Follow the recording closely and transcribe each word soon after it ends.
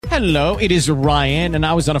Hello, it is Ryan, and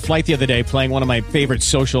I was on a flight the other day playing one of my favorite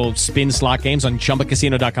social spin slot games on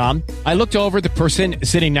ChumbaCasino.com. I looked over at the person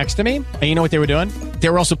sitting next to me, and you know what they were doing? They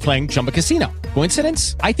were also playing Chumba Casino.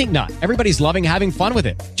 Coincidence? I think not. Everybody's loving having fun with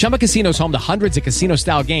it. Chumba Casino is home to hundreds of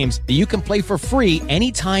casino-style games that you can play for free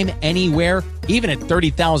anytime, anywhere, even at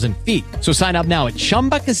 30,000 feet. So sign up now at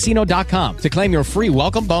ChumbaCasino.com to claim your free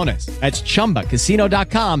welcome bonus. That's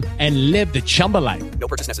ChumbaCasino.com and live the Chumba life. No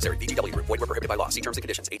purchase necessary. VGW Group. Void where prohibited by law. See terms and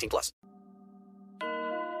conditions. 18 plus.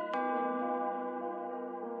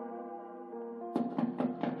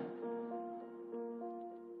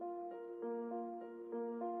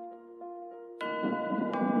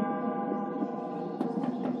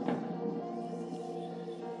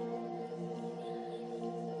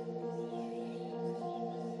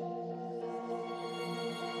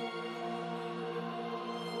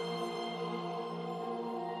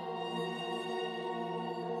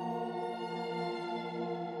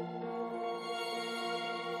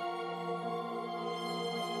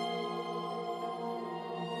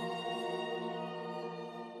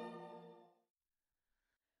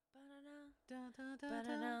 It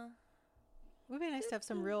would be nice to have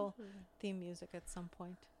some real theme music at some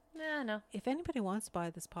point. Yeah, I know. If anybody wants to buy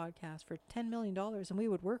this podcast for $10 million and we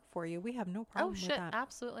would work for you, we have no problem with that.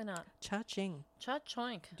 Absolutely not. Cha-ching.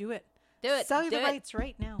 Cha-choink. Do it. Do it. Sell you Do the it. rights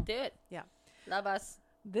right now. Do it. Yeah. Love us.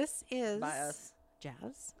 This is Buy us.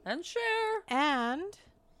 Jazz. And share. And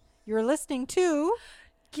you're listening to...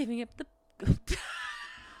 Giving up the...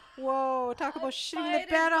 Whoa, talk about shitting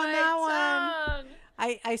the bed on that one.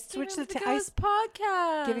 I switched the Ghost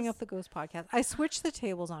podcast. Giving up the Ghost podcast. I switched the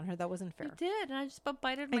tables on her. That wasn't fair. You did, and I just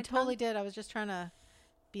bited my I totally tongue. did. I was just trying to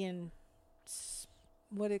be in,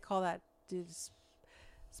 what do you call that?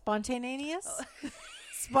 Spontaneous?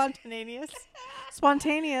 Spontaneous.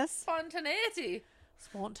 Spontaneous. Spontaneity.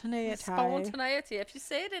 Spontaneity. Spontaneity. If you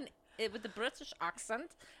say it with the British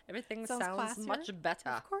accent, everything sounds classier. much better.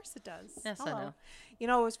 Of course it does. Yes, I Hello. know. You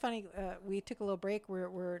know, it was funny. We took a little break.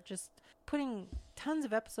 We're just putting tons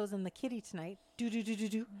of episodes in the kitty tonight. Do.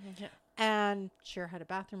 Yeah. And Cher had a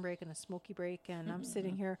bathroom break and a smoky break, and I'm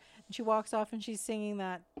sitting here, and she walks off, and she's singing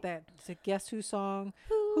that Guess Who song.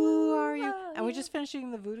 Who are you? And we just finished singing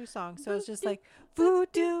the Voodoo song, so it's just like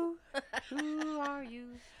Voodoo. Who are you?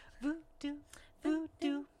 Voodoo,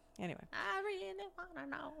 Voodoo. Anyway, I really want to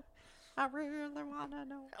know. I really want to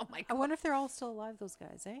know. Oh, my I God. wonder if they're all still alive, those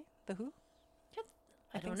guys, eh? The Who?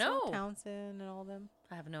 I don't think know. So. Townsend and all them.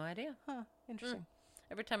 I have no idea. Huh. Interesting.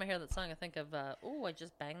 Every time I hear that song, I think of, I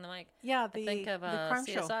just banged the mic. Yeah, I think of the crime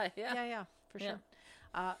show. CSI. Yeah. Yeah, for Yeah.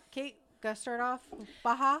 sure. Kate, gotta start off.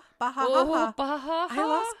 Baha, Baha, Oh, ha, ha. Baha. I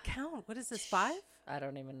lost count. What is this, 5? I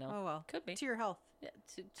don't even know. Oh, well. Could be. To your health. Yeah,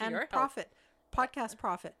 to And your health. profit. Podcast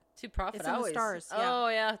profit. To profit It's in the always. stars, yeah. Oh,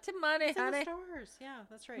 yeah. To money, It's in honey. the stars. Yeah,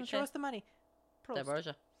 that's right. Okay. Show us the money. Prost.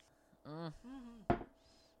 Diversion.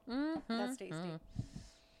 That's tasty.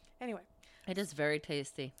 Anyway, It is very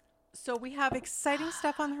tasty. so we have exciting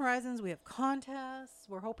stuff on the horizons. We have contests.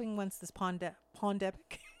 We're hoping once this pandemic,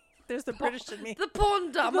 there's the British in me. The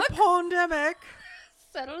pandemic The pandemic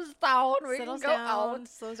settles down. We settles can go down, out.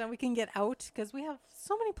 slows down. We can get out because we have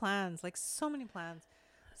so many plans. Like so many plans.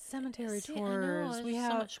 Cemetery See, I know, tours. there's We so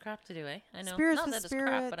have much crap to do, eh? I know. spirits Not with that it's spirits.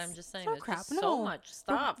 crap, but I'm just saying It's not there's crap. just No. so much But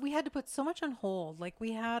stuff. we had to put so much on hold. Like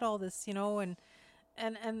we had all this, and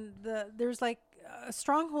there's like a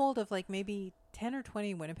stronghold of like maybe 10 or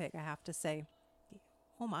 20 in Winnipeg, I have to say.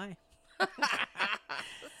 Oh my.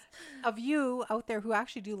 Of you out there who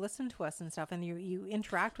actually do listen to us and stuff, and you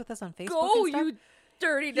interact with us on Facebook Go, and stuff. you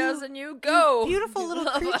dirty dozen, you go. Beautiful little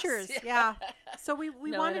Love us, creatures. Yeah. So we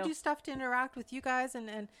No, want I to know. do stuff to interact with you guys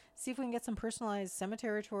and see if we can get some personalized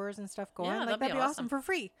cemetery tours and stuff going. Yeah, Like that'd be awesome awesome. for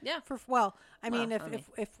free. Yeah. I mean, Well,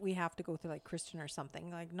 if we have to go through like Christian or something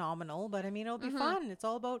like nominal, but I mean it'll be fun. It's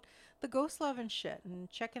all about the ghost love and shit and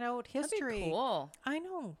checking out That'd be history. cool. I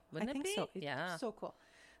know. Wouldn't I it think be? so. It's Yeah. so cool.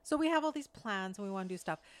 So we have all these plans and we want to do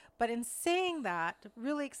stuff. But in saying that,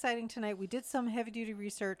 really exciting tonight, we did some heavy duty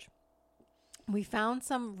research. We found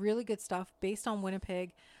some really good stuff based on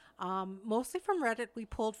Winnipeg, mostly from Reddit we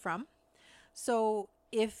pulled from. So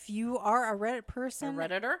if you are a Reddit person,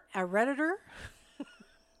 Redditor? a Redditor,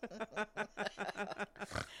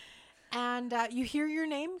 and you hear your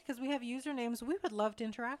name, because we have usernames, we would love to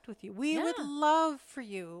interact with you. We would Yeah. love for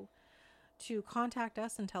you to contact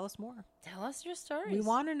us and tell us more. Tell us your stories. We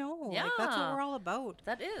want to know. Like, that's what Yeah. we're all about.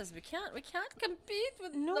 That is. We can't compete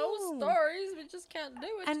with No. those stories. We just can't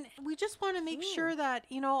do it. And we just want to make sure that,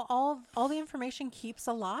 all the information keeps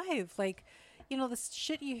alive. Like, the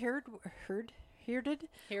shit you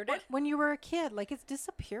when you were a kid. Like, it's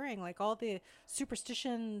disappearing. Like, all the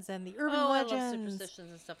superstitions and the urban I legends. love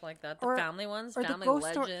superstitions and stuff like that. The family ones, or family the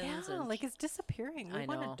ghost legends. Yeah, like, it's disappearing. We I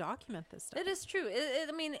want know. to document this stuff. It is true.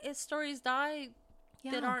 I mean, stories die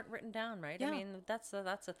that aren't written down, right? Yeah. I mean, that's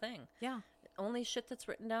a thing. Yeah, Only shit that's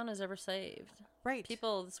written down is ever saved. right.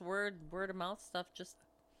 People, this word of mouth stuff just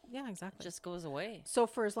exactly. goes away. So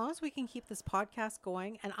for as long as we can keep this podcast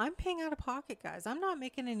going, and I'm paying out of pocket, guys. I'm not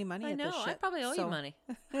making any money I at know. this shit. I probably owe you money.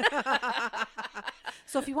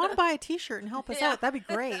 So if you want to buy a T-shirt and help us out, that'd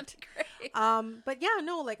be great. That'd be great. But yeah,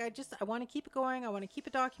 no, like I want to keep it going. I want to keep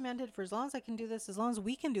it documented for as long as I can do this, as long as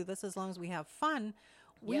we can do this, as long as we have fun.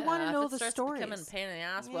 We want to know the stories. Becoming a pain in the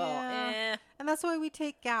ass. Well, And that's why we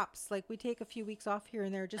take gaps. Like, we take a few weeks off here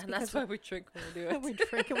and there, just and because that's why we drink when we do it. we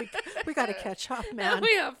drink and we got to catch up, man.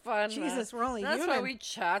 we have fun. Jesus, we're only That's human. why we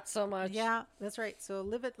chat so much. Yeah, that's right. So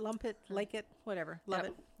live it, lump it, like it, whatever. Love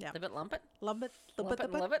it. Yeah. Live it, lump it. Lump it, Lump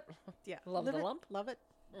it, love it. Yeah. Love Live the it, lump. Love it.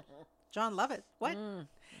 John Lovett. What? John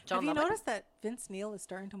Have you Lovett. noticed that Vince Neil is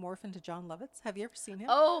starting to morph into John Lovitz? Have you ever seen him?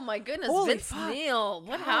 Oh my goodness, Holy Vince fuck. Neil.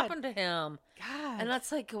 What God. happened to him? God. And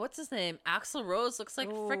that's like, what's his name? Axl Rose looks like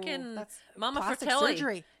Oh, freaking that's Mama plastic Fratelli.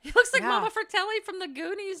 surgery. He looks like Yeah. Mama Fratelli from the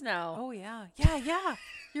Goonies now. Oh, yeah. Yeah.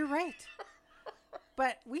 You're right.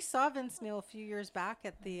 But we saw Vince Neil a few years back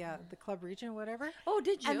at the Club Region or whatever. Oh,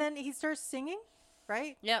 did you? And then he starts singing,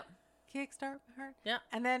 right? Yep. Kickstart my heart. Yeah.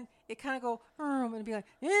 And then it kind of go, and be like,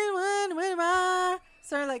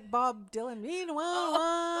 sort of like Bob Dylan.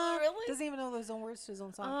 really? Doesn't even know his own words to his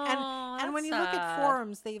own song. Oh, and when that's you look at sad.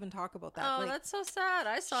 forums, they even talk about that. Oh, like, that's so sad.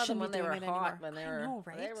 I saw them shouldn't when be they were doing it hot, anymore. when they I were know,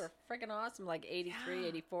 they right? were freaking awesome, like 83,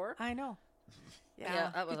 84. I know.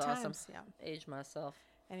 Yeah, that was good awesome. times, Yeah. Age myself.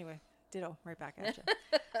 Anyway, ditto, right back at you.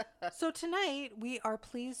 So tonight we are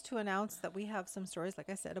pleased to announce that we have some stories, like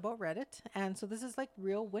I said, about Reddit, and so this is like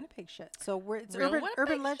real Winnipeg shit. So it's Real urban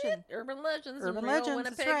Winnipeg legend. shit. Urban legends. Urban and real legends,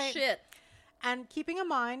 that's Winnipeg right. shit. And keeping in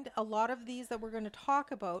mind, a lot of these that we're going to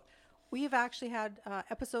talk about, we have actually had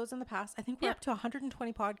episodes in the past. I think we're Yeah. up to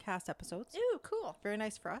 120 podcast episodes. Ooh, cool. Very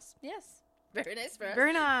nice for us. Yes. Very nice for us.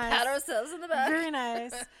 Very nice. Pat ourselves in the back. Very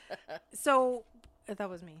nice. So that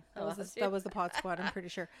was me. Oh, that's That you? was the pod squad. I'm pretty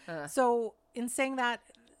sure. So in saying that,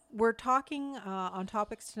 we're talking on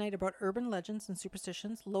topics tonight about urban legends and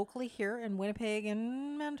superstitions locally here in Winnipeg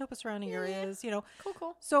and Manitoba surrounding areas. You know,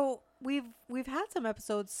 Cool. so we've had some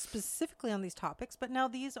episodes specifically on these topics, but now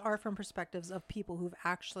these are from perspectives of people who've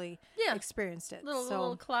actually Yeah. experienced it.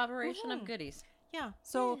 Little collaboration of goodies. Yeah.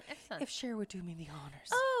 So Yeah, excellent. if Cher would do me the honors.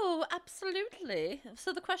 Oh, absolutely.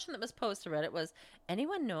 So the question that was posed to Reddit was,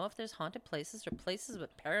 anyone know if there's haunted places or places with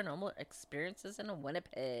paranormal experiences in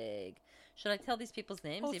Winnipeg? Should I tell these people's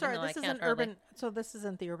names? Oh, even sorry. though This I isn't can't hardly- urban. So this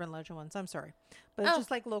isn't the urban legend ones. I'm sorry, but it's Oh.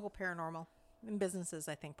 just like local paranormal in businesses.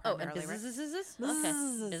 I think Oh, primarily. and right? businesses is this? Okay.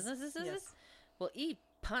 Bzzz. Businesses is Yes. this? Well,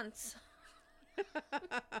 E-Punts.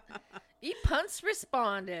 E-Punts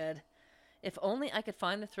responded. If only I could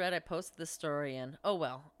find the thread I posted this story in. Oh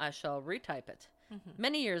well, I shall retype it.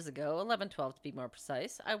 Many years ago, 11-12 to be more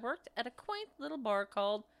precise, I worked at a quaint little bar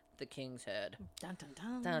called The King's Head. Dun, dun,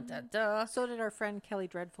 dun. Dun, dun, dun. So did our friend Kelly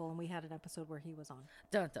Dreadful, and we had an episode where he was on.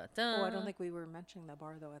 Dun, dun, dun. Oh, I don't think we were mentioning the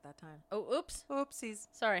bar though at that time. Oh, oops. Oopsies.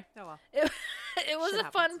 Sorry. Oh well. It was Shit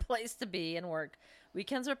a fun happens. place to be and work.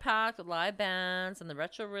 Weekends were packed with live bands, and the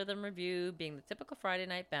Retro Rhythm Review being the typical Friday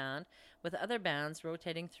night band, with other bands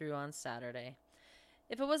rotating through on Saturday.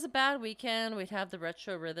 If it was a bad weekend, we'd have the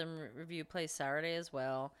Retro Rhythm Review play Saturday as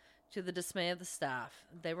well, to the dismay of the staff.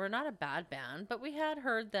 They were not a bad band, but we had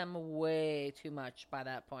heard them way too much by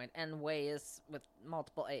that point, and way is with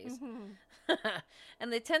multiple A's.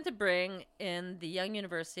 And they tend to bring in the young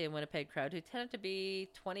University of Winnipeg crowd, who tended to be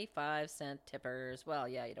 25-cent tippers. Well,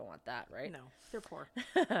 yeah, you don't want that, right? No, they're poor.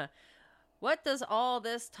 What does all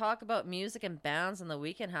this talk about music and bands on the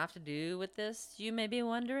weekend have to do with this, you may be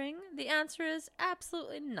wondering? The answer is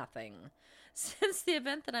absolutely nothing. Since the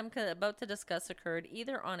event that I'm about to discuss occurred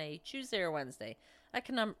either on a Tuesday or Wednesday, I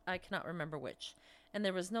cannot remember which, and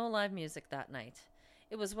there was no live music that night.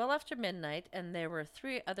 It was well after midnight, and there were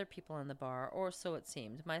 3 other people in the bar, or so it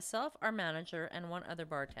seemed. Myself, our manager, and 1 other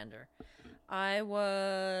bartender. I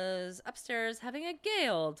was upstairs having a gay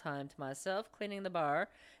old time to myself, cleaning the bar,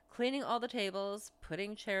 cleaning all the tables,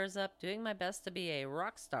 putting chairs up, doing my best to be a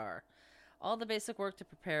rock star. All the basic work to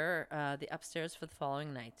prepare the upstairs for the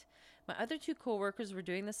following night. My other 2 co-workers were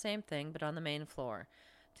doing the same thing, but on the main floor.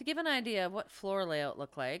 To give an idea of what floor layout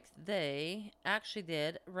looked like, they actually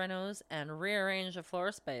did renos and rearrange the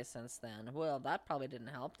floor space since then. Well, that probably didn't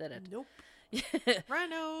help, did it? Nope.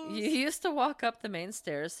 Rhinos. You used to walk up the main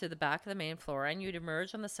stairs to the back of the main floor, and you'd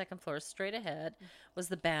emerge on the second floor. Straight ahead was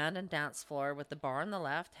the band and dance floor with the bar on the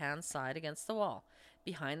left-hand side against the wall.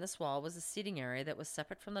 Behind this wall was a seating area that was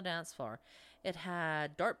separate from the dance floor. It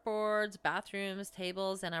had dartboards, bathrooms,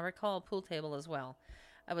 tables, and I recall a pool table as well.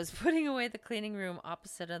 I was putting away the cleaning room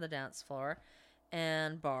opposite of the dance floor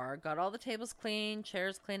and bar, got all the tables clean,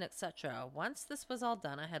 chairs clean, etc. Once this was all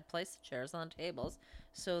done, I had placed the chairs on the tables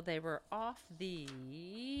so they were off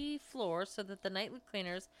the floor so that the nightly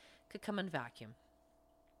cleaners could come and vacuum.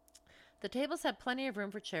 The tables had plenty of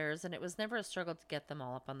room for chairs, and it was never a struggle to get them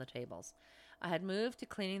all up on the tables. I had moved to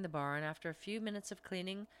cleaning the bar, and after a few minutes of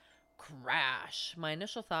cleaning, crash! My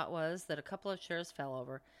initial thought was that a couple of chairs fell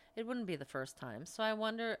over. It wouldn't be the first time, so I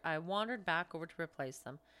wandered back over to replace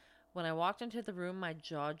them. When I walked into the room, my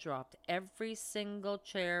jaw dropped. Every single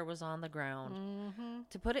chair was on the ground. Mm-hmm.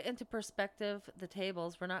 To put it into perspective, the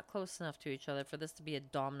tables were not close enough to each other for this to be a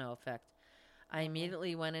domino effect. I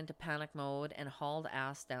immediately went into panic mode and hauled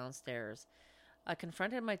ass downstairs. I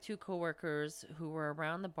confronted my 2 coworkers who were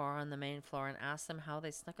around the bar on the main floor and asked them how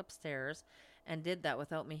they snuck upstairs and did that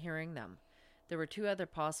without me hearing them. There were 2 other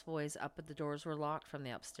possible ways up, but the doors were locked from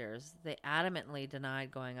the upstairs. They adamantly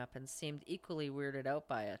denied going up and seemed equally weirded out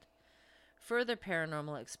by it. Further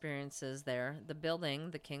paranormal experiences there. The building,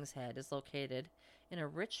 the King's Head, is located in a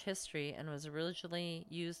rich history and was originally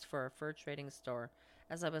used for a fur trading store,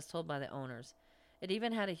 as I was told by the owners. It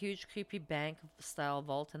even had a huge creepy bank-style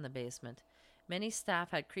vault in the basement. Many staff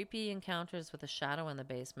had creepy encounters with a shadow in the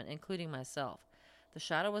basement, including myself. The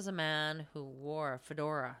shadow was a man who wore a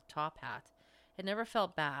fedora top hat. It never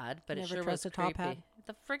felt bad, but it Never sure was trust a top hat. creepy.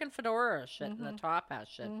 The friggin' fedora shit and the top hat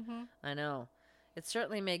shit. Mm-hmm. I know. It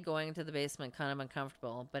certainly made going into the basement kind of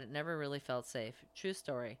uncomfortable, but it never really felt safe. True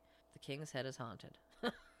story. The King's Head is haunted.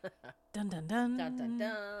 Dun dun dun. Dun, dun,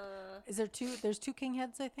 dun. Is there 2? There's 2 king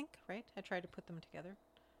heads, I think, right? I tried to put them together. Do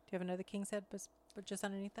you have another king's head, but just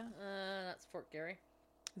underneath that? That's Fort Garry.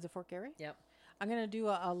 Is it Fort Garry? Yep. I'm gonna do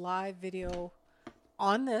a live video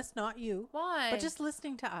on this, not you, Why? but just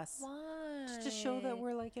listening to us, Why? just to show that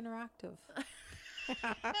we're like interactive.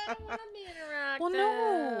 I don't want to be interactive. Well,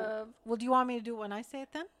 no. Well, do you want me to do it when I say it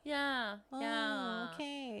then? Yeah. Oh,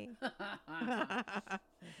 okay.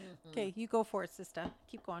 Okay, you go for it, sister.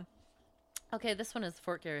 Keep going. Okay, this one is the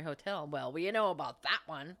Fort Garry Hotel. Well, we know about that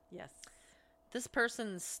one. Yes. This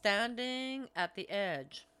person's standing at the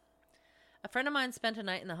edge. A friend of mine spent a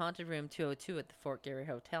night in the haunted room 202 at the Fort Garry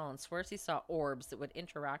Hotel and swears he saw orbs that would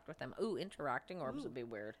interact with him. Ooh, interacting orbs would be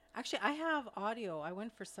weird. Actually, I have audio. I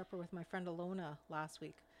went for supper with my friend Alona last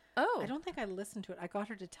week. Oh. I don't think I listened to it. I got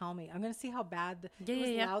her to tell me. I'm going to see how bad Yeah, it was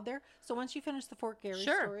yeah. loud there. So once you finish the Fort Garry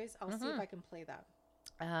Sure. stories, I'll see if I can play that.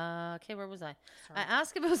 Okay, where was I? Sorry. I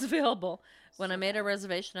asked if it was available when I made a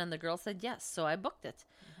reservation, and the girl said yes, so I booked it.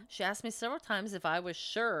 She asked me several times if I was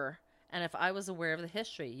sure and if I was aware of the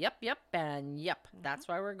history. Yep, and yep. That's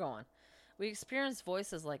why we're going. We experienced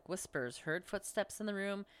voices like whispers, heard footsteps in the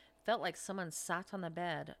room, felt like someone sat on the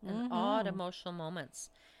bed, and odd emotional moments.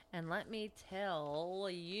 And let me tell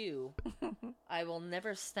you, I will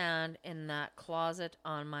never stand in that closet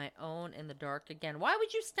on my own in the dark again. Why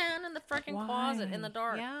would you stand in the freaking closet in the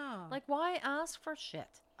dark? Yeah. Like, why ask for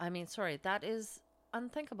shit? I mean, sorry, that is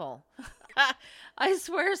unthinkable. I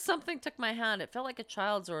swear something took my hand. It felt like a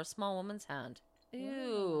child's or a small woman's hand.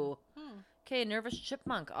 Ew. Okay, Nervous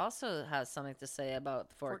Chipmunk also has something to say about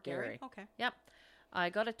the Fort Garry. Okay. Yep. I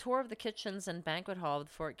got a tour of the kitchens and banquet hall of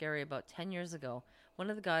the Fort Garry about 10 years ago. One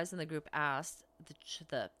of the guys in the group asked the chef,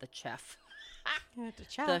 the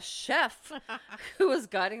chef who was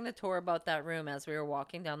guiding the tour about that room as we were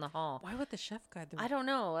walking down the hall. Why would the chef guide the I don't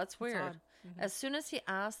know. That's weird. odd. As soon as he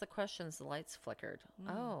asked the questions, the lights flickered.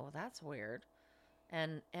 Oh, that's weird.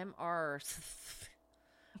 And MR,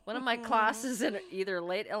 one of my classes in either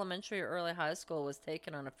late elementary or early high school was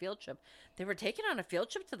taken on a field trip. They were taken on a field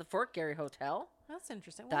trip to the Fort Garry Hotel? That's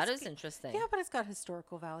interesting. That it's is interesting. Yeah, but it's got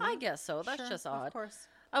historical value. I guess so. That's Sure, just odd. Of course.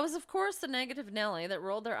 I was, of course, the negative Nelly that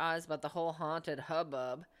rolled their eyes about the whole haunted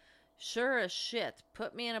hubbub. Sure as shit,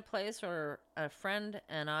 put me in a place where a friend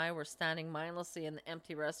and I were standing mindlessly in the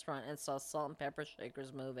empty restaurant and saw salt and pepper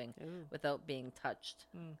shakers moving without being touched.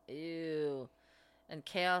 Ew. And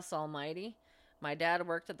Chaos Almighty. My dad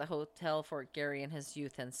worked at the Hotel Fort Garry in his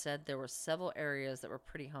youth and said there were several areas that were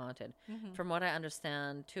pretty haunted. From what I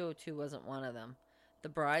understand, 202 wasn't one of them. The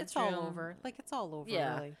bride's It's all room. over. Like, it's all over,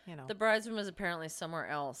 Yeah. really. You know. The bride's room was apparently somewhere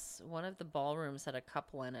else. One of the ballrooms had a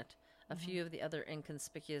couple in it. A few of the other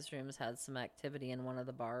inconspicuous rooms had some activity in one of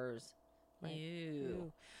the bars. Right.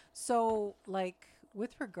 Ew. So, like,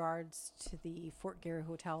 with regards to the Fort Garry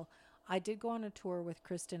Hotel, I did go on a tour with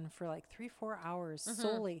Kristen for like 3-4 hours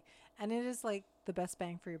solely, and it is like the best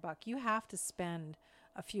bang for your buck. You have to spend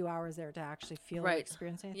a few hours there to actually feel or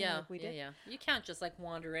experience anything like we did. Yeah. You can't just like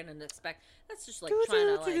wander in and expect. That's just like trying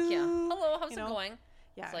to like, hello, how's it going?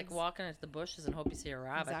 Yeah, it's like walking into the bushes and hope you see a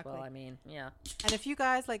rabbit. Exactly. Well, I mean, yeah. And if you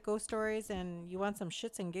guys like ghost stories and you want some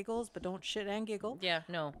shits and giggles, but don't shit and giggle. Yeah,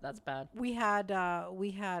 no, that's bad. We had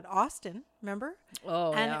Austin, remember?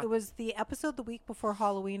 Oh, and it was the episode the week before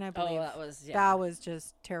Halloween, I believe. Oh, that was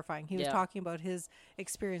just terrifying. He was Yeah. talking about his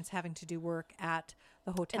experience having to do work at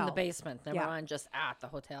the hotel. In the basement. Never mind, just at the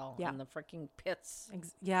hotel. Yeah. In the freaking pits.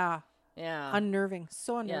 Yeah. Yeah. Unnerving.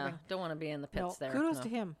 So unnerving. Yeah. Don't want to be in the pits there. Kudos to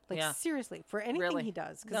him. Like, seriously, for anything he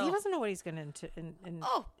does. Because he doesn't know what he's going to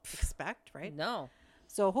expect, right? No.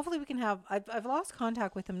 So hopefully we can have... I've lost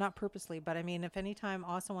contact with him, not purposely, but I mean, if anytime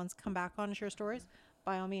Austin wants to come back on and share stories,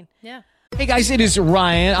 by all means. Yeah. Hey guys, it is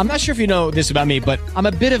Ryan. I'm not sure if you know this about me, but I'm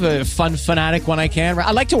a bit of a fun fanatic when I can.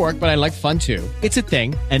 I like to work, but I like fun too. It's a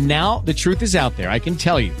thing. And now the truth is out there. I can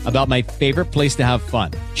tell you about my favorite place to have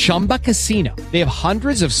fun. Chumba Casino. They have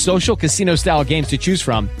hundreds of social casino style games to choose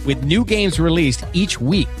from with new games released each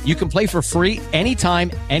week. You can play for free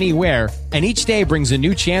anytime, anywhere. And each day brings a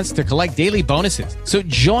new chance to collect daily bonuses. So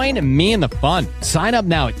join me in the fun. Sign up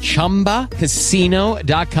now at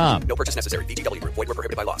ChumbaCasino.com. No purchase necessary. VGW Group. Void where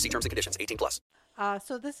prohibited by law. See terms and conditions. 18+.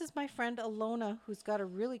 So this is my friend Alona, who's got a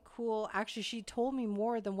really cool... Actually, she told me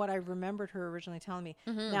more than what I remembered her originally telling me.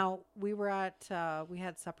 Now, we were at... we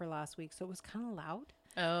had supper last week, so it was kind of loud.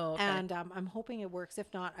 Oh, okay. And I'm hoping it works.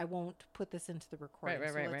 If not, I won't put this into the recording.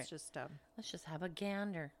 Right. Let's just have a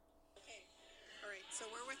gander. Okay. All right. So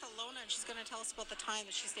we're with Alona, and she's going to tell us about the time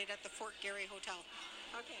that she stayed at the Fort Garry Hotel.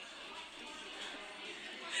 Okay.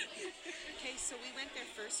 Okay, so we went there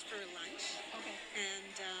first for lunch. Okay.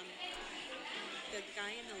 And the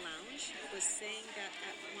guy in the lounge was saying that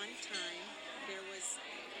at one time there was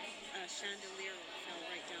a chandelier that fell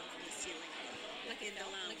right down from the ceiling in the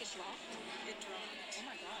lounge. Like it dropped? It dropped. Oh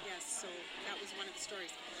my God. Yes, so that was one of the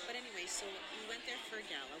stories. But anyway, so we went there for a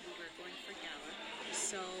gala. We were going for gala.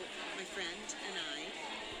 So my friend and I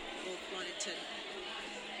both wanted to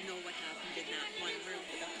know what happened in that one room.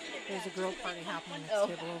 There's a girl party happening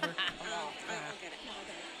next table over. I'll get it.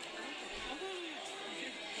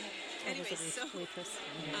 Anyway, so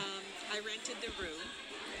I rented the room.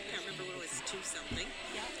 Can't remember what it was, 2 something.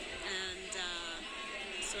 And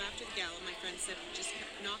so after the gala, my friend said, just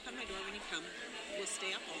knock on my door when you come. We'll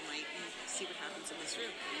stay up all night and see what happens in this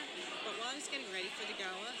room. But while I was getting ready for the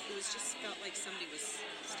gala, it was just felt like somebody was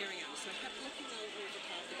staring at me. So I kept looking over the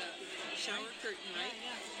top of the shower curtain, right?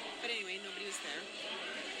 But anyway, nobody was there.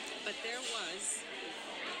 But there was,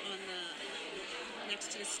 on the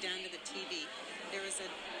next to the stand of the TV, there was a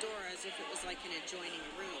door as if it was like an adjoining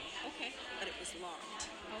room. Okay. But it was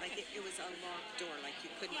locked. Okay. Like it was a locked door, like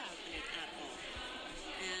you couldn't open it at all.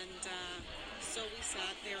 And so we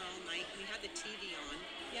sat there all night. We had the TV on.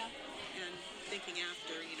 Yeah. And thinking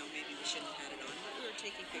after, maybe we shouldn't have had it on. But we were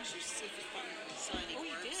taking pictures to see if we saw any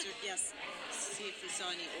orbs. Yes. See if we saw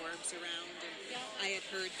any orbs around. And I had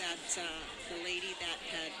heard that the lady that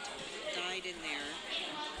had died in there,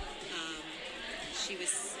 she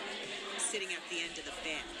was sitting at the end of the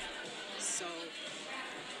bed. So,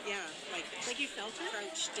 yeah, like you felt her?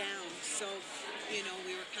 Crouched down. So, we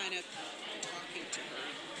were kind of talking to her,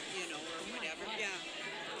 or whatever. Yeah.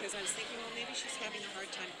 Because I was thinking, well, maybe she's having a hard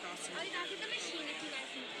time crossing the room.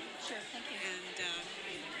 Sure, thank you. And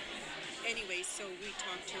anyway, so we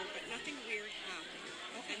talked to her, but nothing weird happened.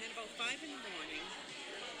 Okay. And then about 5 in the morning,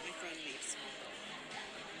 my friend leaves.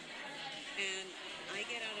 And I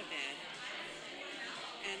get out of bed,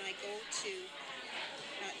 and I go to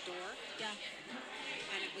that door. Yeah.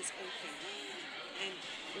 And it was open. And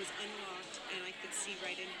it was unlocked, and I could see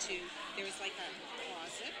right into, there was like a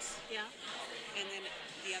closet. Yeah. And then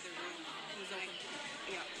the other room was open.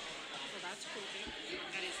 Yeah. Well, that's creepy.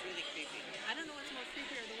 That is really creepy. I don't know what's more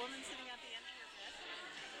creepier, the woman sitting at the end of your bed.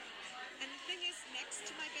 And the thing is, next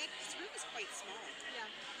to my bed, this room is quite small. Yeah.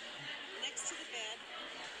 Next to the bed,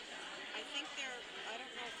 I think I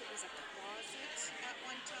don't know if it was a closet at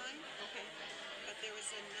one time. Okay. But there was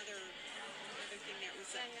another thing there. It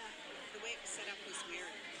was the way it was set up was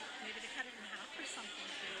weird. Maybe they cut it in half or something.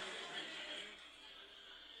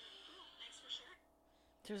 Thanks for sharing.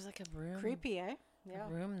 There's like a room. Creepy, eh? Yeah. A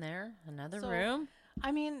room there. Another So, room.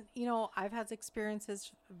 I mean, I've had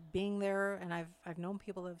experiences being there, and I've known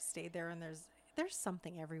people that have stayed there, and there's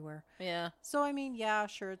something everywhere. Yeah. So I mean, yeah,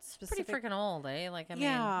 sure, it's specific. Pretty freaking old, eh? Like, I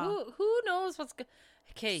Yeah. mean, who knows what's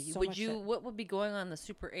okay, So would much you shit. what would be going on the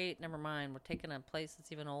Super 8? Never mind. We're taking a place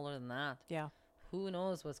that's even older than that. Yeah. who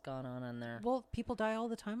knows what's going on in there. Well, people die all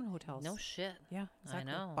the time in hotels. No shit. Yeah,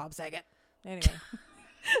 exactly. know. Bob Saget. Anyway.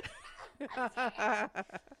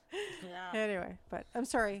 Anyway, but I'm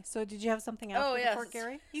sorry. So did you have something else for Fort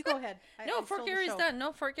Garry? You go ahead. No, Fort Garry's done.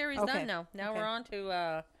 No, Fort Garry's Okay. done now. Now Okay. we're on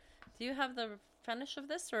to, do you have the finish of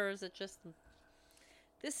this, or is it just...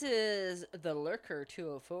 This is the Lurker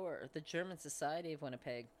 204, the German Society of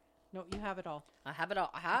Winnipeg. No, you have it all. I have it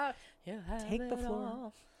all. I have, you have Take the it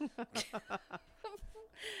floor. all.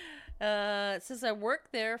 It says I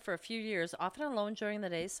worked there for a few years, often alone during the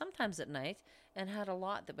day, sometimes at night, and had a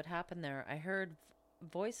lot that would happen there. I heard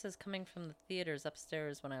voices coming from the theaters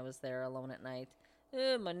upstairs when I was there alone at night.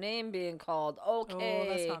 My name being called. Okay. Oh,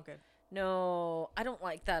 that's not good. No, I don't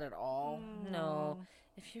like that at all. No.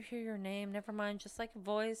 If you hear your name, never mind, just like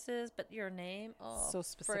voices, but your name. Oh, So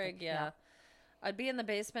specific, frig, yeah. I'd be in the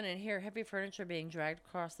basement and hear heavy furniture being dragged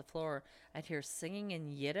across the floor. I'd hear singing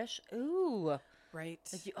in Yiddish. Ooh. Right.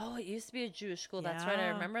 It used to be a Jewish school. That's right. I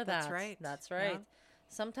Yeah, remember that. that's right. That's right. Yeah.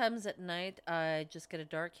 Sometimes at night, I just get a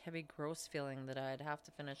dark, heavy, gross feeling that I'd have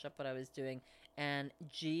to finish up what I was doing. And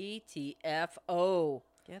GTFO.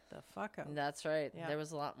 Get the fuck out. That's right. Yeah. There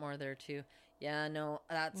was a lot more there, too. Yeah, no,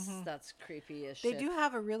 that's creepy as They shit. do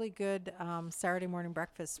have a really good Saturday morning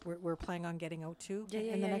breakfast. We're planning on getting out to. Yeah,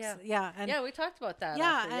 in the yeah, next, and yeah, we talked about that. yeah,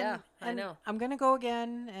 after. and, Yeah, I and know. I'm gonna go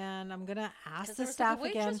again, and I'm gonna ask 'Cause the there was staff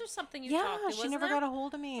like a waitress again. or something you Yeah, talked to, she wasn't never there? got a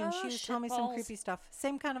hold of me, and Oh, she was telling me some shitballs. creepy stuff.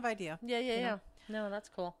 Same kind of idea. Yeah, you know? No, that's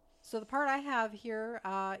cool. So the part I have here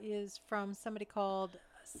is from somebody called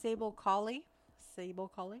Sable Colley. Sable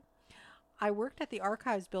Colley. I worked at the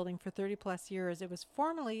archives building for 30 plus years. It was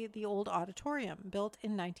formerly the old auditorium, built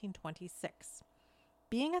in 1926.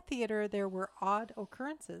 Being a theater, there were odd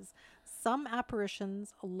occurrences, some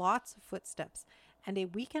apparitions, lots of footsteps, and a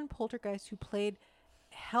weekend poltergeist who played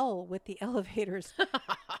hell with the elevators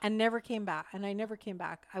and never came back. And I never came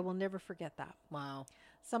back. I will never forget that. Wow.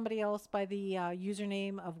 Somebody else by the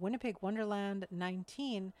username of Winnipeg Wonderland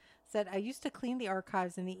 19 said, I used to clean the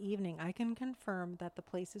archives in the evening. I can confirm that the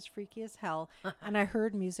place is freaky as hell, and I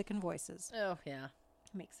heard music and voices. Oh, yeah.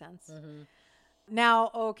 Makes sense.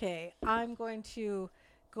 Now, okay, I'm going to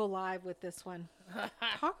go live with this one.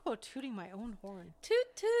 Talk about tooting my own horn.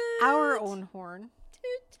 Toot toot. Our own horn.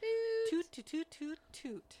 Toot toot. Toot, toot, toot, toot,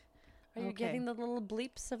 toot. Are you Okay. getting the little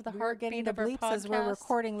bleeps of the We're getting heartbeat the of our bleeps podcast? as we're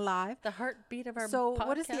recording live. The heartbeat of our So, podcast.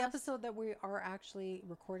 what is the episode that we are actually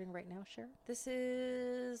recording right now, Cher? This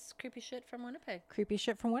is Creepy Shit from Winnipeg. Creepy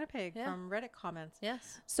shit from Winnipeg Yeah. from Reddit comments.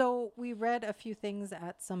 Yes. So we read a few things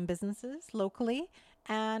at some businesses locally,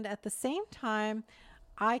 and at the same time,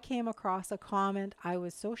 I came across a comment. I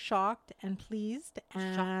was so shocked and pleased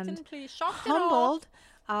and Shocked and all.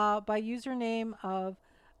 humbled by username of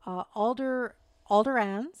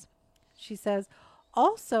Alderans. She says,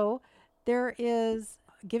 also, there is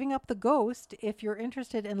Giving Up the Ghost if you're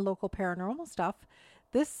interested in local paranormal stuff.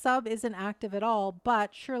 This sub isn't active at all,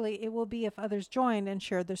 but surely it will be if others join and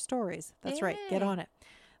share their stories. That's right. Get Yay. on it.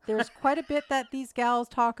 There's quite a bit that these gals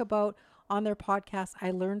talk about on their podcast.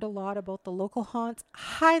 I learned a lot about the local haunts.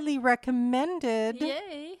 Highly recommended.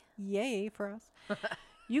 Yay. Yay for us.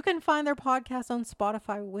 You can find their podcast on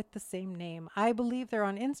Spotify with the same name. I believe they're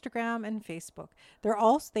on Instagram and Facebook.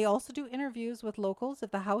 They also do interviews with locals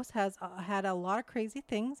if the house has had a lot of crazy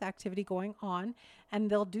things, activity going on, and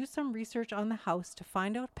they'll do some research on the house to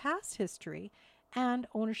find out past history and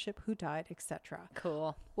ownership, who died, etc.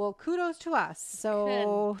 Cool. Well, kudos to us. So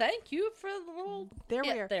And thank you for the little there we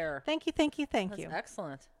hit are. there. Thank you, thank you, thank That's you.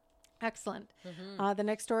 excellent. Excellent. The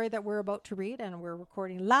next story that we're about to read, and we're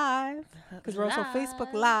recording live because we're also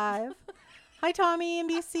Facebook Live. Hi, Tommy in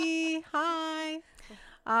BC. Hi.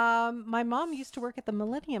 My mom used to work at the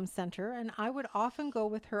Millennium Center, and I would often go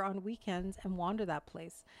with her on weekends and wander that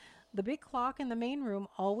place. The big clock in the main room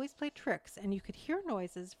always played tricks, and you could hear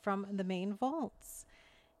noises from the main vaults.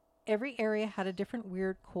 Every area had a different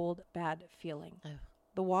weird, cold, bad feeling. Oh.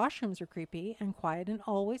 The washrooms were creepy and quiet and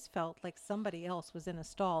always felt like somebody else was in a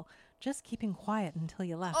stall, just keeping quiet until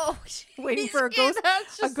you left. Oh, Waiting for a geez,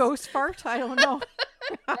 that's a just- ghost fart? I don't know.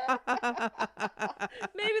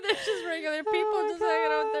 Maybe there's just regular people Oh my just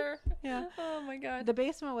hanging out God. there. Yeah. Oh my god. The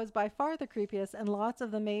basement was by far the creepiest, and lots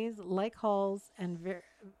of the maze-like halls and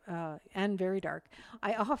very dark.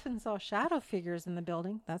 I often saw shadow figures in the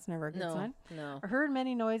building. That's never a good sign. No. I heard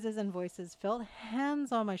many noises and voices, felt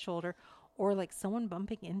hands on my shoulder, or like someone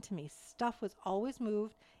bumping into me. Stuff was always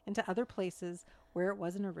moved into other places where it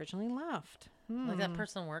wasn't originally left. Like that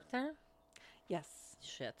person worked there? Yes.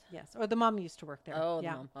 Shit. Yes. Or the mom used to work there. Oh,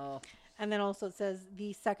 yeah. no. Oh. And then also it says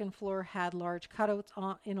the second floor had large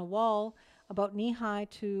cutouts in a wall about knee high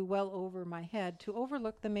to well over my head to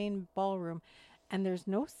overlook the main ballroom. and there's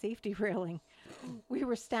no safety railing. We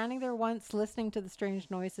were standing there once listening to the strange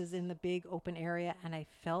noises in the big open area, and I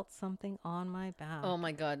felt something on my back. Oh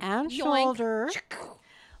my God. And Yoink. shoulder,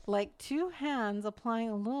 like two hands applying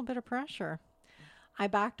a little bit of pressure. I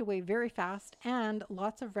backed away very fast, and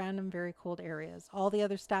lots of random, very cold areas. All the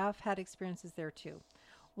other staff had experiences there too.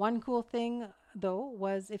 One cool thing, though,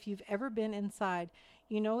 was if you've ever been inside,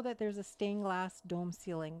 you know that there's a stained glass dome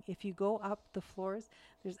ceiling. If you go up the floors,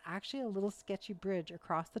 there's actually a little sketchy bridge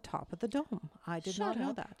across the top of the dome. I did not Shut know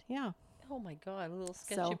up. that. Yeah. Oh my God, a little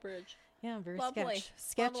sketchy So, bridge. Yeah, very Lovely.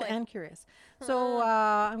 sketch Lovely. and curious. So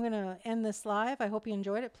I'm going to end this live. I hope you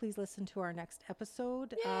enjoyed it. Please listen to our next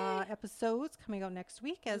episode. Episodes coming out next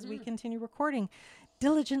week as we continue recording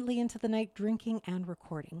diligently into the night, drinking and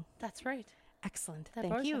recording. That's right. Excellent. Da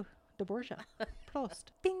Thank Borgia. you. De Borgia. Prost.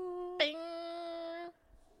 Bing. Bing.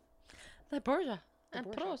 La Borgia. And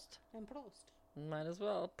Borgia. Prost. And Prost. Might as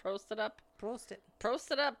well. Prost it up. Prost it.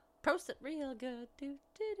 Prost it up. Prost it real good. Do,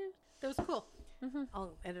 do, do. That was cool.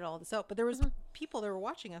 I'll edit all this out. But there was people that were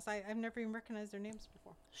watching us. I've never even recognized their names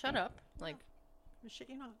before. Shut up. Like, I shit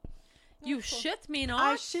you not. you That's cool. shit me not?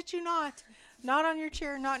 I shit you not. Not on your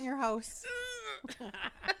chair, not in your house.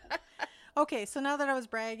 Okay, so now that I was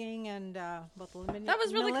bragging and about the That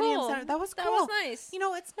was really Millennium cool. Center, that was cool. That was nice. You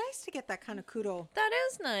know, it's nice to get that kind of kudo. That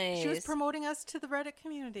is nice. She was promoting us to the Reddit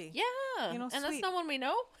community. Yeah. You know, and that's sweet. no one we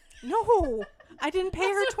know. No, I didn't pay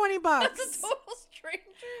her $20. That's a total stranger.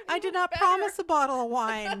 I did not promise a bottle of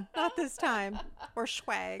wine. Not this time. Or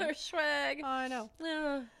swag. Or swag. I know.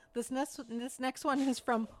 Yeah. This next one is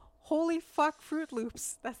from Holy Fuck Fruit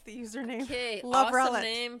Loops. That's the username. Okay. Love Awesome Reddit.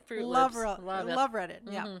 name, Fruit Love Loops. Reddit. Love it. Love Reddit.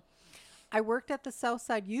 Yeah. I worked at the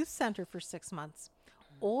Southside Youth Center for 6 months.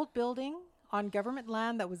 Old building on government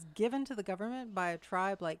land that was given to the government by a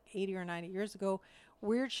tribe like 80 or 90 years ago.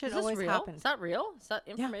 Weird shit Is this always real? happens. Is that real? Is that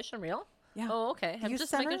information real? Yeah. Oh, okay. The I'm Youth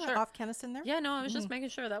just Center making sure. off Kenison there. Yeah, no, I was just making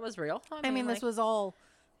sure that was real. I mean, this like- was all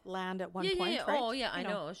land at one yeah, point, yeah. right? Oh, yeah, I You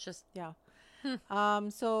know. It's just Yeah.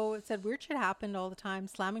 So it said weird shit happened all the time.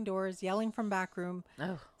 Slamming doors, yelling from back room.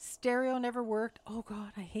 Stereo never worked. Oh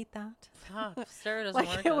God, I hate that. stereo doesn't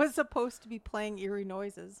Like work. it was supposed to be playing eerie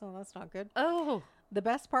noises, so that's not good. Oh, The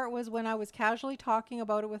best part was when I was casually talking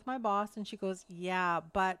about it with my boss, and she goes, "Yeah,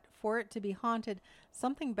 but for it to be haunted,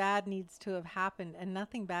 something bad needs to have happened, and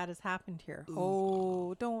nothing bad has happened here."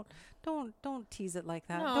 Oh, don't tease it like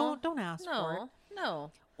that. No. Don't ask for it.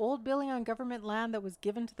 No. Old building on government land that was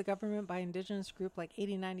given to the government by indigenous group like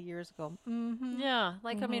 80, 90 years ago. Mm-hmm. Yeah,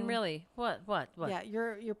 like I mean, really, what? Yeah,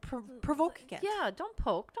 you're provoking it. Yeah, don't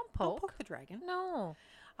poke. Don't poke the dragon. No.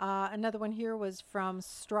 Another one here was from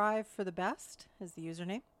Strive for the Best is the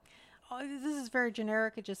username. Oh, this is very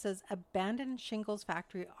generic. It just says abandoned shingles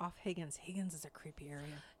factory off Higgins. Higgins is a creepy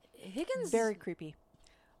area. Higgins. Very creepy.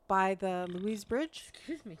 By the Louise Bridge.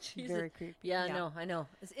 Excuse me. Jesus. Very creepy. Yeah, I know.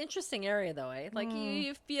 It's an interesting area though, eh? Like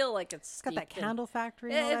you feel like it's It's got that steeped in- candle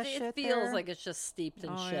factory and all that shit It feels there. like it's just steeped in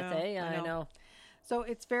Oh, shit, yeah, eh? I I know. know. So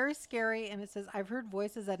it's very scary, and it says, I've heard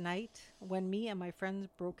voices at night when me and my friends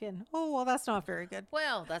broke in. Oh, well, that's not very good.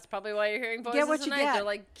 Well, that's probably why you're hearing voices what you tonight. get. They're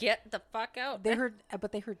like, get the fuck out. They heard,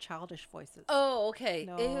 but they heard childish voices. Oh, okay.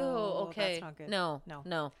 No, Ew, that's okay. not good. No. No.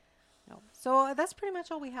 No. No. So that's pretty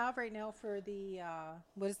much all we have right now for the,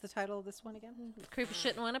 what is the title of this one again? Creepy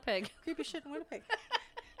shit in Winnipeg. Creepy shit in Winnipeg.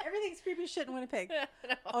 Everything's creepy shit in Winnipeg.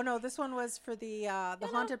 Oh no, this one was for the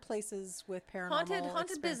haunted places with paranormal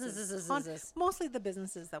Haunted experiences. businesses. Mostly the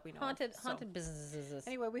businesses that we know. Haunted of, so. businesses.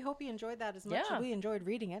 Anyway, we hope you enjoyed that as much Yeah. as we enjoyed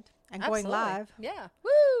reading it and Absolutely. going live. Yeah.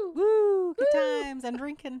 Woo! Woo! Good times and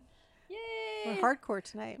drinking. Yay! We're hardcore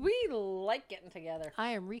tonight. We like getting together. I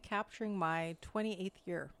am recapturing my 28th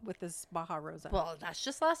year with this Baja Rosa. Well, that's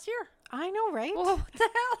just last year. I know, right? Well, what the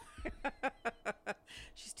hell?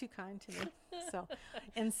 She's too kind to me. So,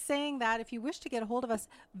 in saying that, if you wish to get a hold of us,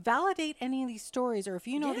 validate any of these stories, or if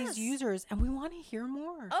you know Yes. these users and we want to hear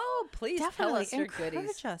more, Oh, please definitely tell us your encourage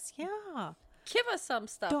goodies. us. Yeah. Give us some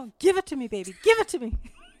stuff. Don't give it to me, baby. Give it to me.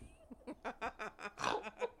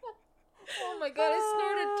 Oh my god, I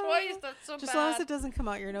snorted twice. That's so Just bad. as long as it doesn't come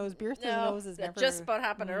out your nose. Beer through the nose is that never. just about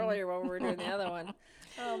happened earlier when we were doing the other one.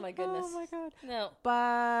 Oh my goodness. Oh my god. No.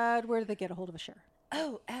 But where do they get a hold of us, Cher?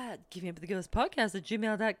 Oh, Give Me Up the Ghost podcast at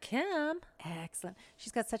gmail.com. Excellent.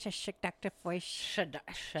 She's got such a seductive voice.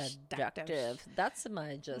 Seductive. That's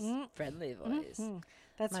my just friendly voice.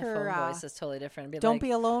 That's My her. phone voice is totally different. Don't like,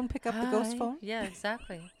 be alone. Pick up the ghost "Hi." phone. Yeah,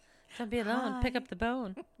 exactly. Don't be alone. Pick up the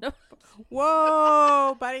bone. No.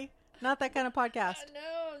 Whoa, buddy. Not that kind of podcast.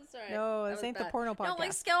 No, I'm sorry. No, That this was ain't the bad. porno No,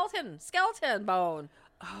 like podcast. skeleton bone.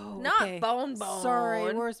 Oh, Not okay. bone.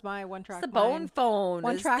 Sorry, where's my one-track It's the bone phone.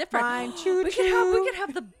 One It's track different. mind. Choo We could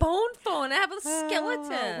have the bone phone. I have a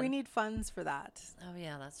skeleton. We need funds for that. Oh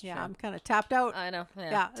yeah, that's true. Yeah, I'm kind of tapped out. I know. Yeah, Yeah,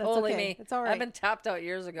 that's totally okay. me. It's all right. I've been tapped out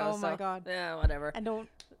years ago. Oh, my so, God. Yeah, whatever. And don't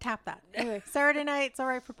tap that. Anyway, Saturday night, it's all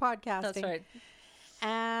right for podcasting. That's right.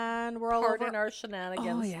 And we're all Pardon over. our shenanigans.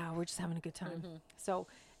 Oh yeah, we're just having a good time. So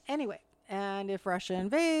anyway, and if Russia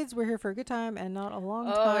invades, we're here for a good time and not a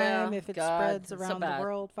long time. If it spreads it's around so the bad.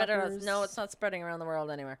 world, Better fuckers. no, it's not spreading around the world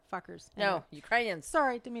anywhere. Fuckers. No, Anyway. Ukrainians.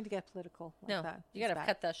 Sorry, didn't mean to get political like No, that. you It's gotta bad.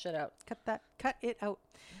 cut that shit out. Cut it out.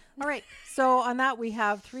 All right. So on that, we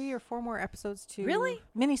have 3 or 4 more episodes to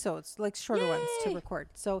minisodes, like shorter ones to Yay. record.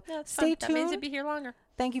 So Yeah, it's stay fun. That means tuned. you'd be here longer.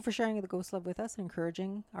 Thank you for sharing the ghost love with us,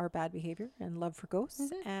 encouraging our bad behavior and love for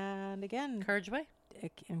ghosts. And again, Encourage away.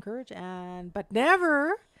 encourage but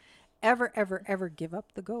never, ever, ever, ever give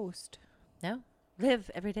up the ghost. No.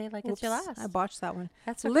 Live every day like it's your Oops, last. I botched that one.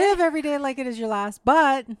 That's okay. Live every day like it is your last,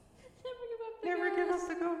 but never give up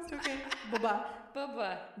the ghost. Okay. Bye-bye.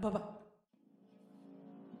 Bye-bye. Bye-bye.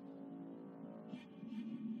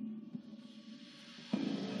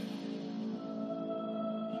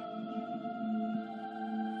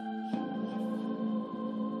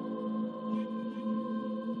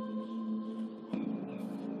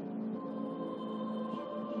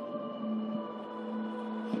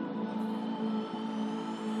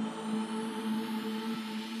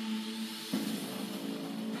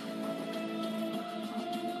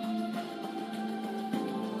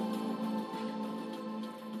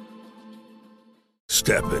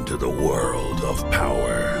 Step into the world of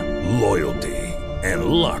power, loyalty, and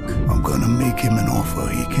luck. I'm gonna make him an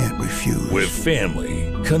offer he can't refuse. With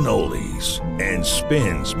family, cannolis, and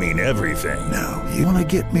spins mean everything. Now, you wanna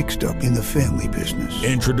get mixed up in the family business.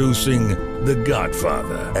 Introducing The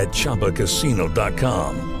Godfather at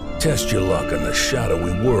ChumbaCasino.com. Test your luck in the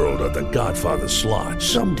shadowy world of The Godfather slot.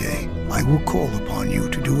 Someday, I will call upon you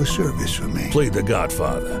to do a service for me. Play The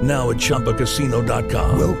Godfather now at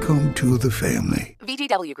ChumbaCasino.com. Welcome to the family.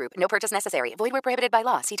 VGW Group. No purchase necessary. Void where prohibited by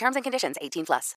law. See terms and conditions. 18+.